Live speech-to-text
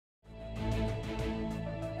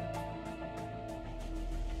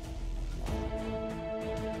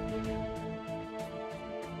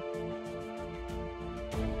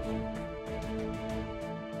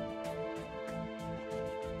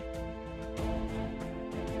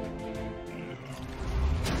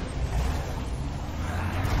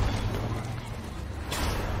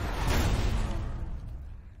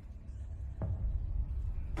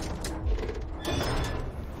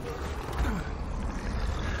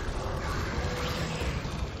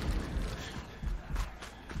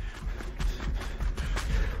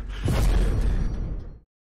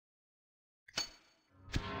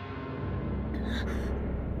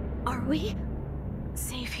we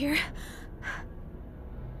safe here?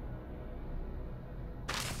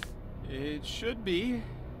 It should be.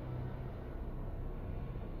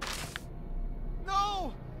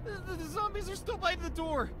 No! The zombies are still by the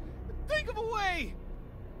door! Think of a way!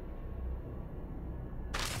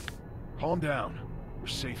 Calm down. We're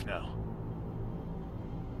safe now.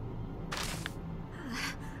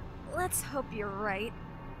 Let's hope you're right.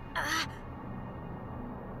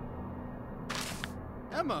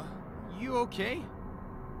 Emma, you okay?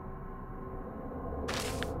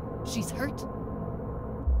 She's hurt.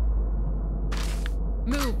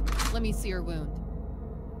 Move! Let me see her wound.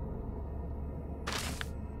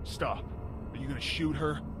 Stop. Are you gonna shoot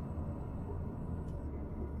her?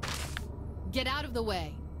 Get out of the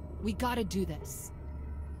way. We gotta do this.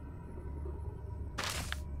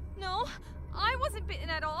 No, I wasn't bitten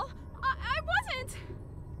at all. I wasn't!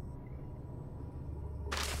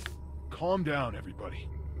 Calm down, everybody.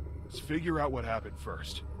 Let's figure out what happened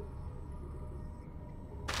first.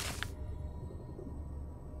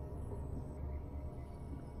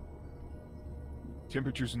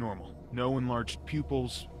 Temperature's normal. No enlarged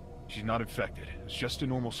pupils. She's not infected. It's just a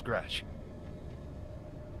normal scratch.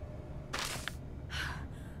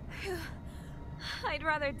 I'd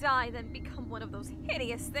rather die than become one of those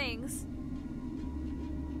hideous things.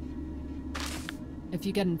 If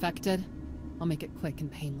you get infected, I'll make it quick and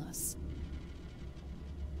painless.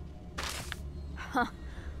 Huh.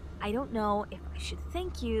 I don't know if I should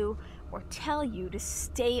thank you or tell you to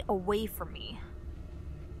stay away from me.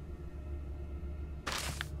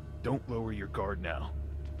 Don't lower your guard now.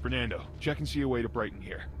 Fernando, check and see a way to brighten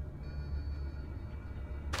here.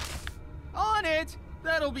 On it!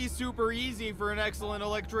 That'll be super easy for an excellent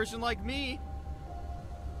electrician like me.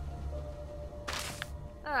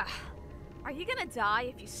 Ugh. Are you gonna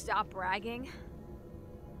die if you stop bragging?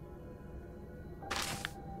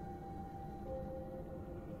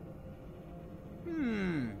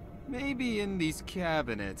 Maybe in these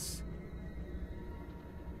cabinets.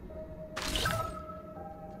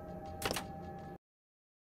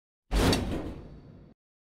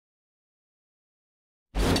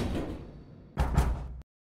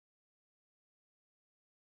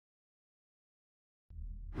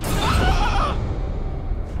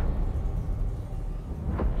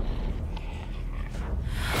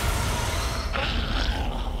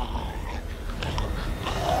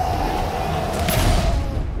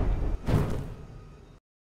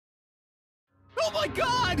 Oh my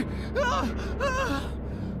God! No,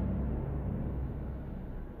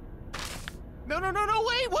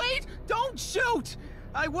 wait! Don't shoot!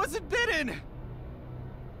 I wasn't bitten!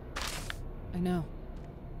 I know.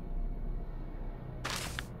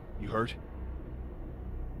 You hurt?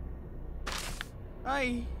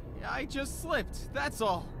 I just slipped, that's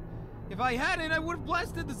all. If I hadn't, I would have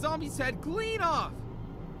blasted the zombie's head clean off!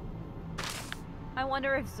 I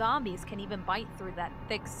wonder if zombies can even bite through that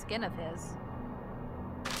thick skin of his.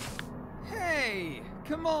 Hey,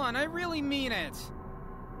 come on, I really mean it.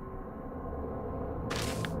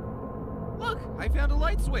 Look, I found a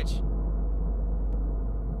light switch.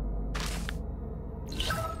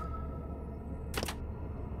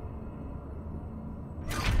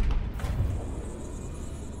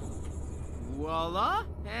 Voila,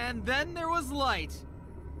 and then there was light.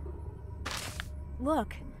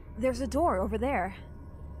 Look, there's a door over there.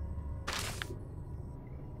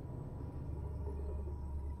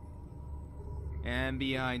 And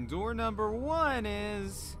behind door number 1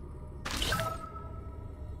 is...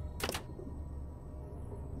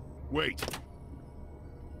 Wait.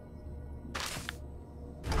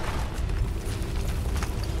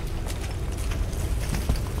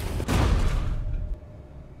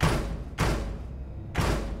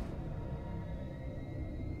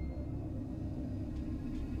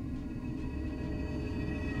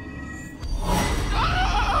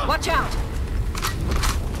 Watch out!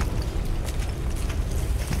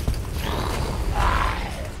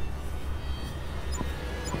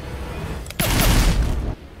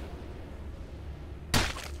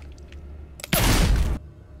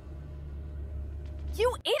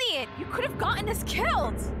 You idiot! You could have gotten us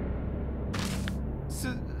killed!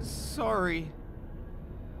 Sorry.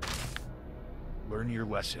 Learn your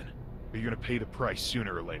lesson. Or you're gonna pay the price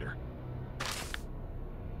sooner or later.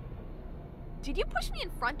 Did you push me in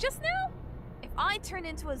front just now? If I turn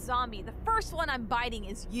into a zombie, the first one I'm biting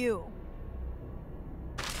is you.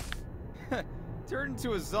 Turn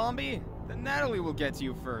into a zombie? Then Natalie will get to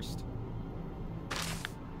you first.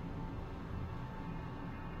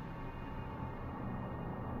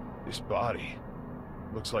 This body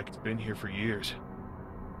looks like it's been here for years.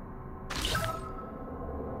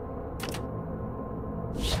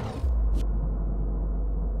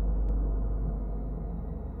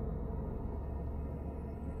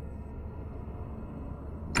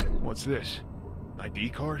 What's this?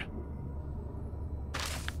 ID card?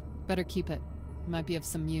 Better keep it. It might be of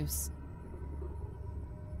some use.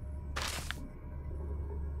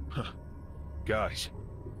 Huh. Guys,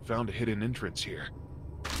 found a hidden entrance here.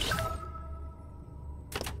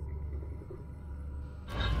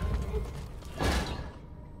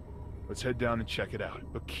 Let's head down and check it out,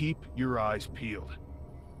 but keep your eyes peeled.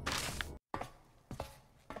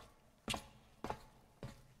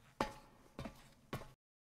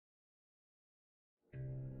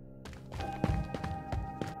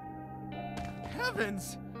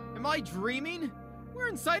 Heavens! Am I dreaming? We're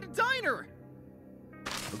inside a diner!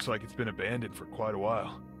 Looks like it's been abandoned for quite a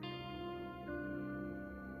while.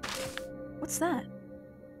 What's that?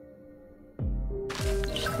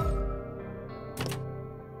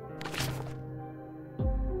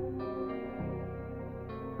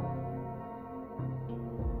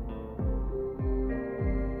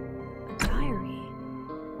 A diary.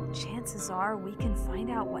 Chances are we can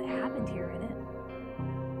find out what happened here in it.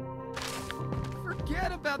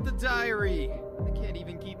 Forget about the diary! I can't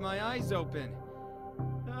even keep my eyes open.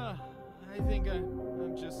 I think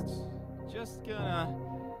I'm just gonna...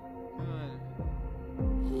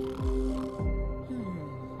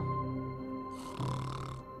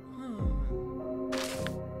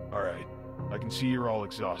 Alright, I can see you're all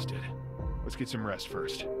exhausted. Let's get some rest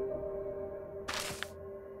first.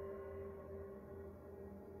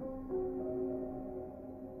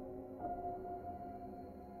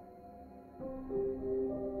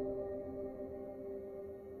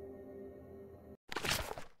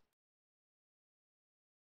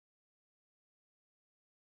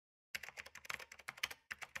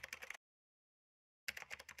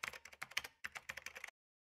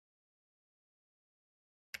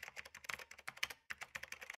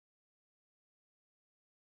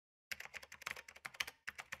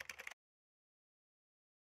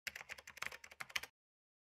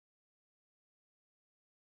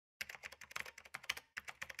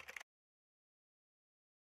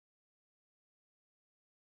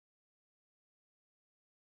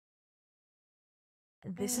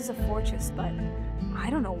 This is a fortress, but I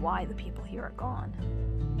don't know why the people here are gone.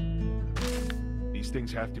 These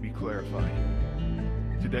things have to be clarified.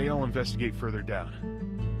 Today I'll investigate further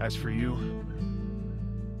down. As for you...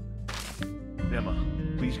 Emma,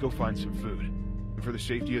 please go find some food. And for the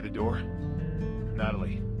safety of the door,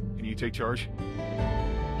 Natalie, can you take charge?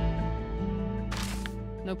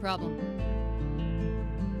 No problem.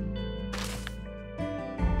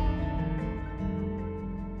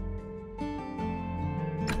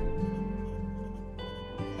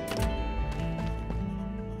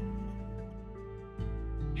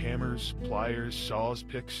 Hammers, pliers, saws,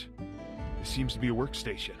 picks. This seems to be a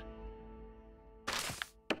workstation.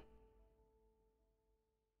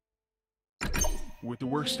 With the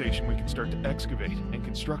workstation, we can start to excavate and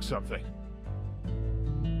construct something.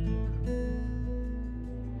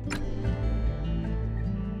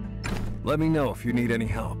 Let me know if you need any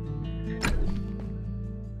help.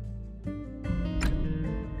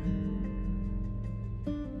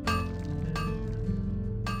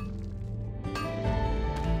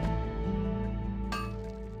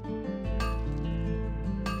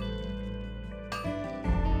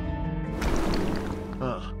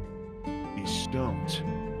 These stones.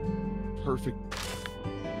 Perfect.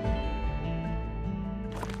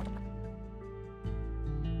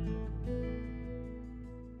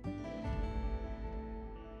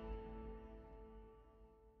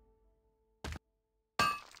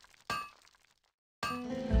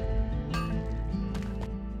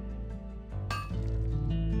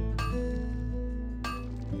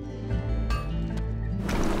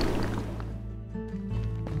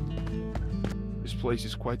 This place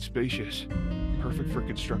is quite spacious. Perfect for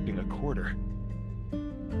constructing a quarter.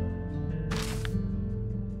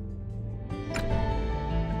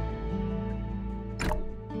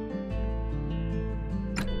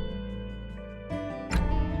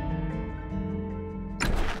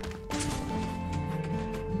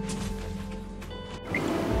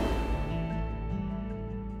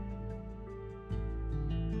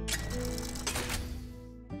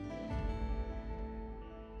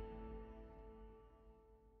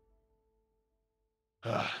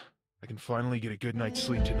 I can finally get a good night's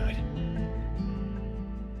sleep tonight.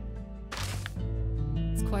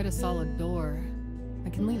 It's quite a solid door. I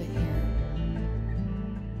can leave it here.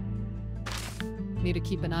 Need to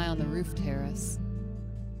keep an eye on the roof terrace.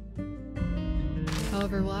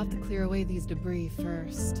 However, we'll have to clear away these debris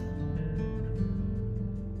first.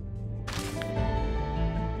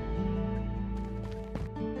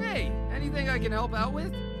 Hey, anything I can help out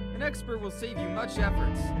with? An expert will save you much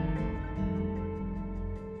efforts.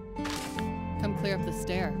 Come clear up the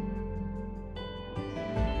stair.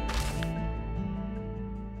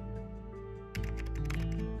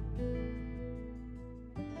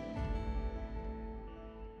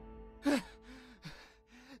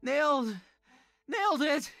 Nailed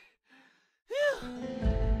it!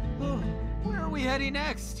 Oh, where are we heading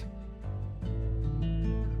next?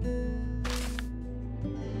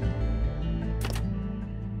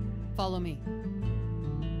 Follow me.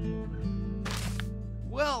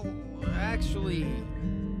 Well, actually,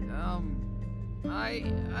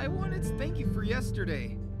 I wanted to thank you for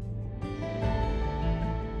yesterday.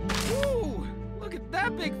 Woo! Look at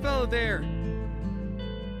that big fella there!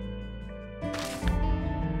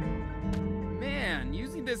 Man,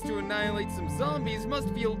 using this to annihilate some zombies must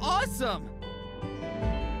feel awesome!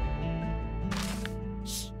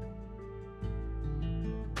 Shh!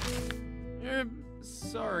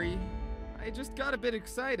 Sorry. I just got a bit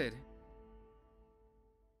excited.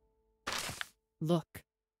 Look.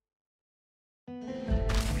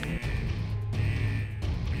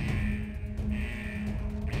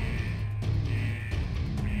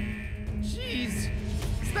 Jeez!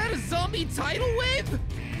 Is that a zombie tidal wave?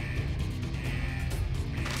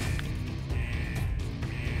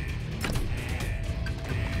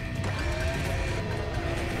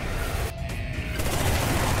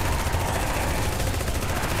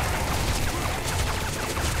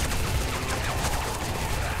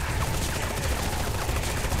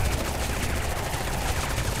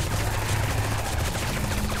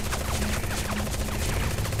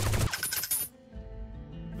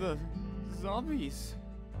 The zombies,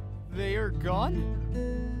 they are gone?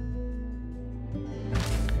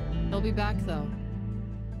 They'll be back, though.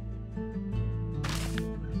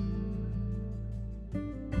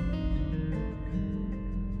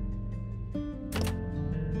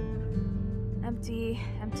 Empty,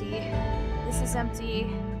 empty. This is empty.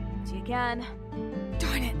 Empty again.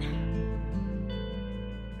 Darn it.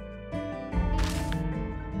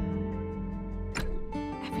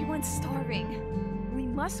 Everyone's starving. We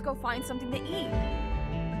must go find something to eat.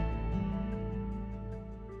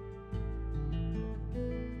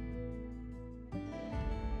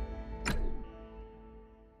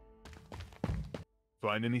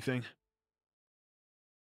 Find anything?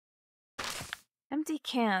 Empty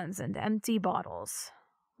cans and empty bottles.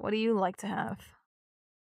 What do you like to have?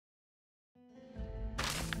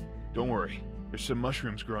 Don't worry. There's some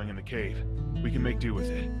mushrooms growing in the cave. We can make do with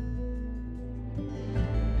it.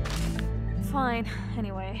 Fine.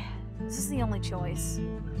 Anyway, this is the only choice.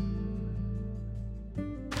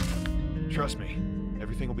 Trust me.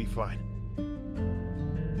 Everything will be fine.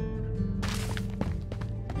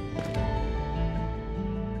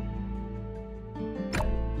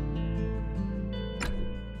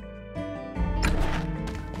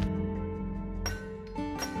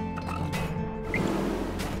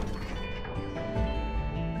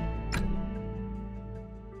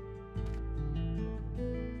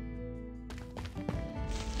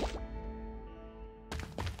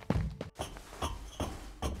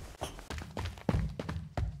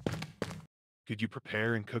 Could you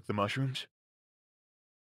prepare and cook the mushrooms?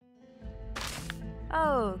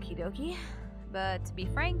 Okie dokie. But to be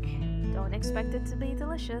frank, don't expect it to be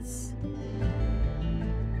delicious.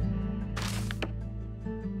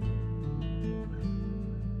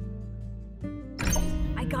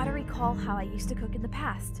 I gotta recall how I used to cook in the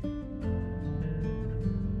past.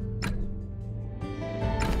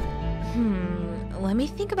 Let me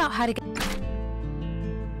think about how to get...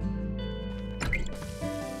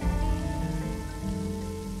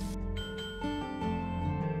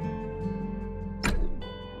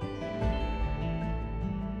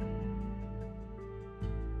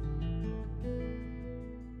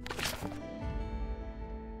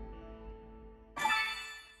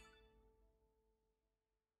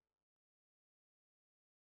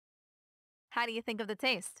 How do you think of the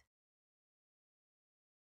taste?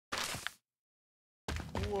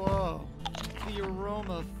 Whoa, the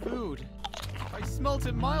aroma of food. I smelt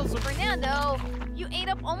it miles away. Fernando, you ate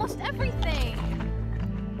up almost everything.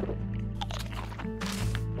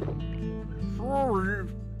 Sorry.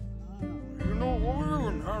 You know, I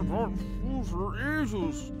haven't had hot food for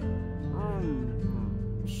ages.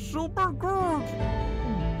 Super good.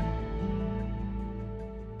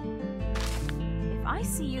 If I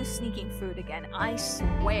see you sneaking food again, I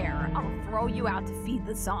swear I'll throw you out to feed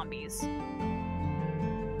the zombies.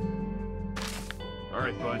 All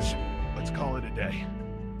right, buds. Let's call it a day.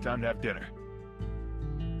 Time to have dinner.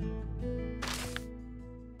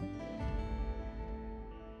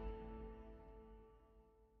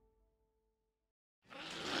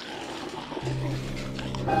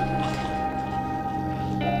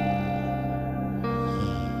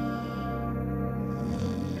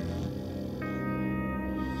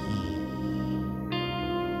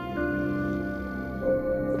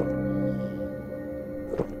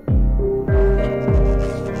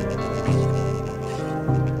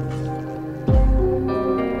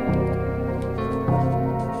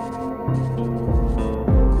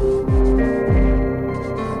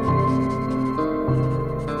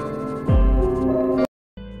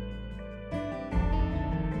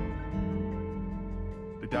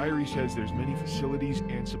 says there's many facilities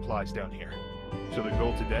and supplies down here. So the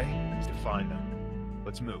goal today is to find them.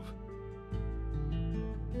 Let's move.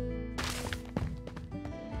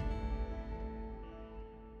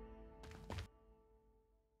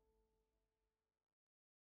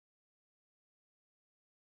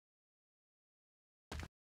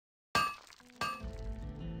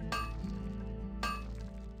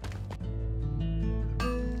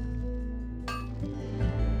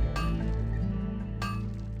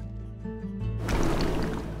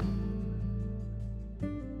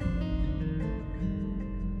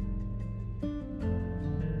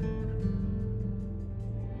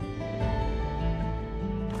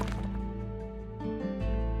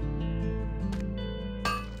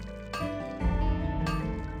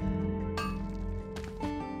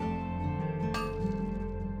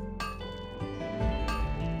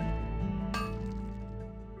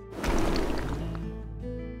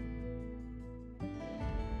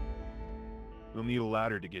 We'll need a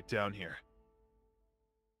ladder to get down here.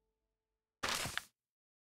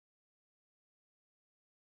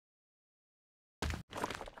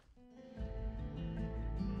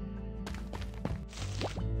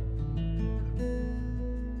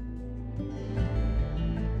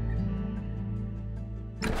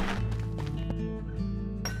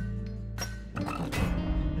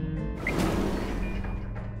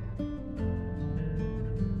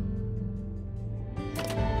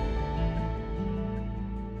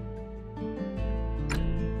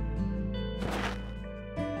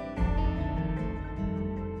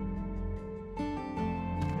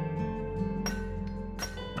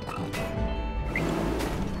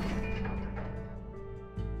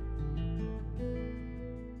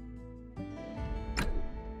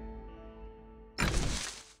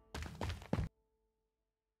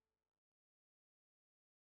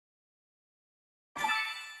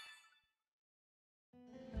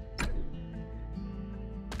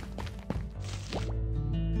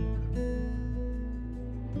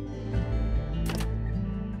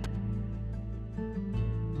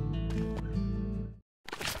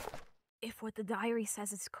 If what the diary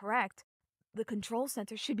says is correct, the control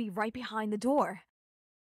center should be right behind the door.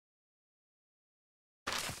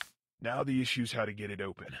 Now the issue's how to get it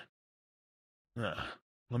open.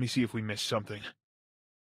 Let me see if we missed something.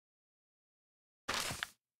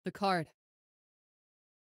 The card.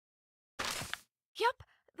 Yep,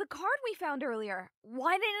 the card we found earlier.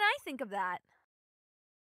 Why didn't I think of that?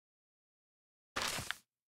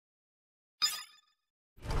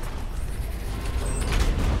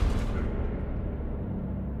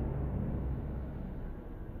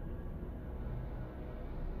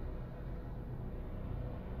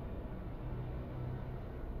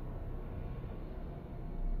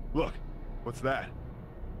 Look, what's that?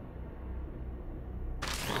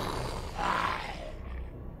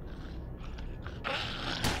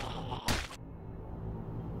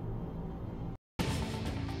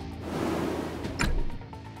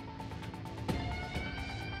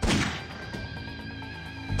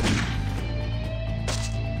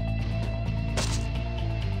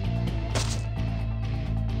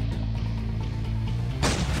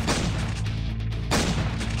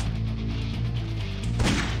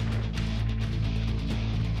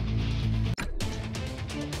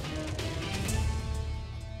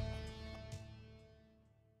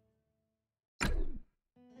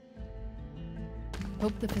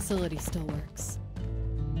 Hope the facility still works.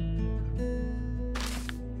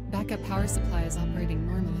 Backup power supply is operating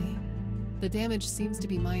normally. The damage seems to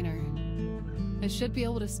be minor. It should be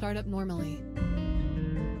able to start up normally.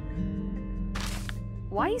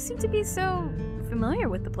 Why you seem to be so familiar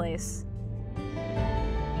with the place?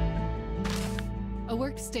 A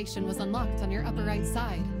workstation was unlocked on your upper right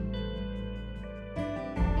side.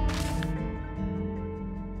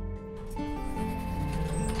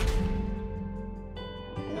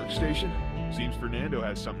 Workstation? Seems Fernando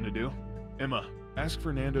has something to do. Emma, ask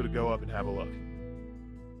Fernando to go up and have a look.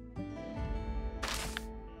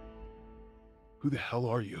 Who the hell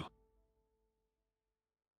are you?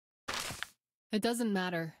 It doesn't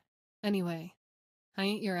matter. Anyway, I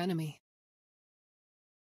ain't your enemy.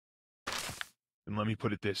 And let me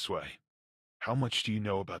put it this way. How much do you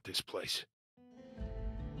know about this place?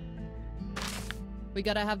 We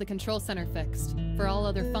gotta have the control center fixed, for all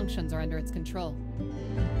other functions are under its control.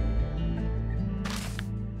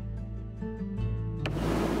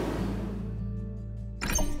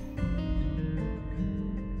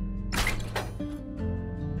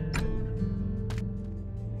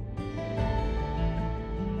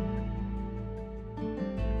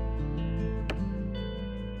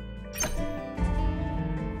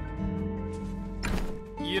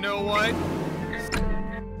 You know what?